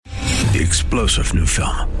The explosive new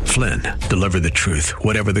film, Flynn, Deliver the Truth,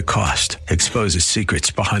 Whatever the Cost, exposes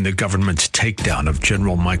secrets behind the government's takedown of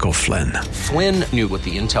General Michael Flynn. Flynn knew what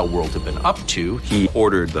the intel world had been up to. He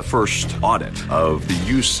ordered the first audit of the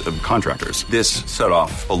use of contractors. This set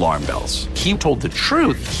off alarm bells. He told the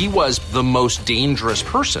truth. He was the most dangerous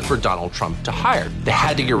person for Donald Trump to hire. They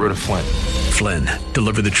had to get rid of Flynn. Flynn,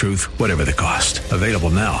 Deliver the Truth, Whatever the Cost. Available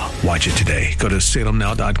now. Watch it today. Go to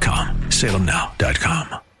salemnow.com.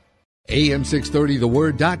 salemnow.com.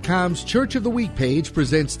 AM630TheWord.com's Church of the Week page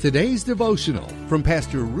presents today's devotional from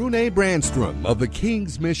Pastor Rune Brandstrom of the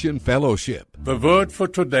King's Mission Fellowship. The word for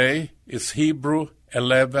today is Hebrew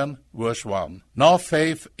 11, verse 1. Now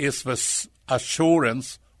faith is the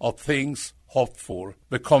assurance of things hoped for,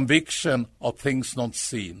 the conviction of things not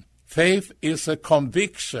seen. Faith is a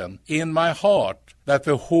conviction in my heart that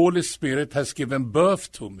the Holy Spirit has given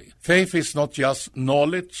birth to me. Faith is not just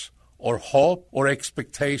knowledge or hope or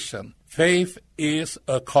expectation. Faith is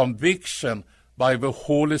a conviction by the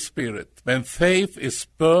Holy Spirit. When faith is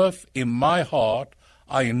birthed in my heart,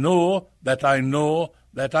 I know that I know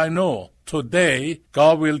that I know. Today,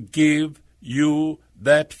 God will give you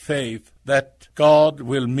that faith, that God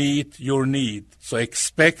will meet your need. So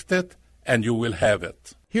expect it, and you will have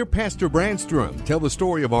it. Hear Pastor Brandstrom tell the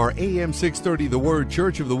story of our AM 630 The Word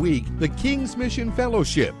Church of the Week, the King's Mission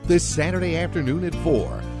Fellowship, this Saturday afternoon at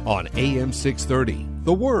 4 on AM 630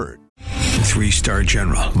 The Word. 3-star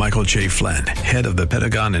General Michael J. Flynn, head of the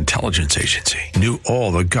Pentagon Intelligence Agency, knew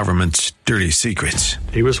all the government's dirty secrets.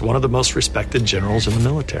 He was one of the most respected generals in the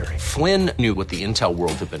military. Flynn knew what the intel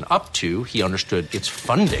world had been up to. He understood its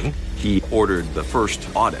funding. He ordered the first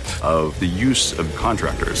audit of the use of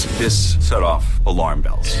contractors. This set off alarm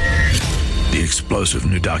bells. The explosive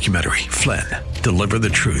new documentary, Flynn, Deliver the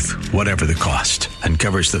Truth, Whatever the Cost,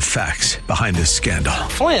 uncovers the facts behind this scandal.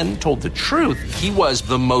 Flynn told the truth. He was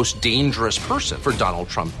the most dangerous person for Donald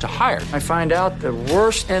Trump to hire. I find out the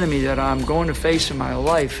worst enemy that I'm going to face in my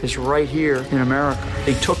life is right here in America.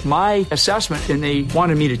 They took my assessment and they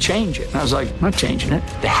wanted me to change it. And I was like, I'm not changing it.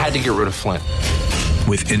 They had to get rid of Flynn.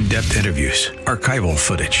 With in-depth interviews, archival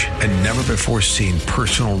footage, and never-before-seen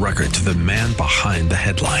personal records of the man behind the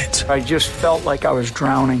headlines. I just felt like I was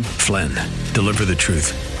drowning. Flynn, Deliver the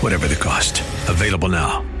Truth, Whatever the Cost. Available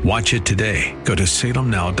now. Watch it today. Go to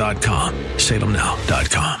salemnow.com.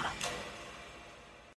 salemnow.com.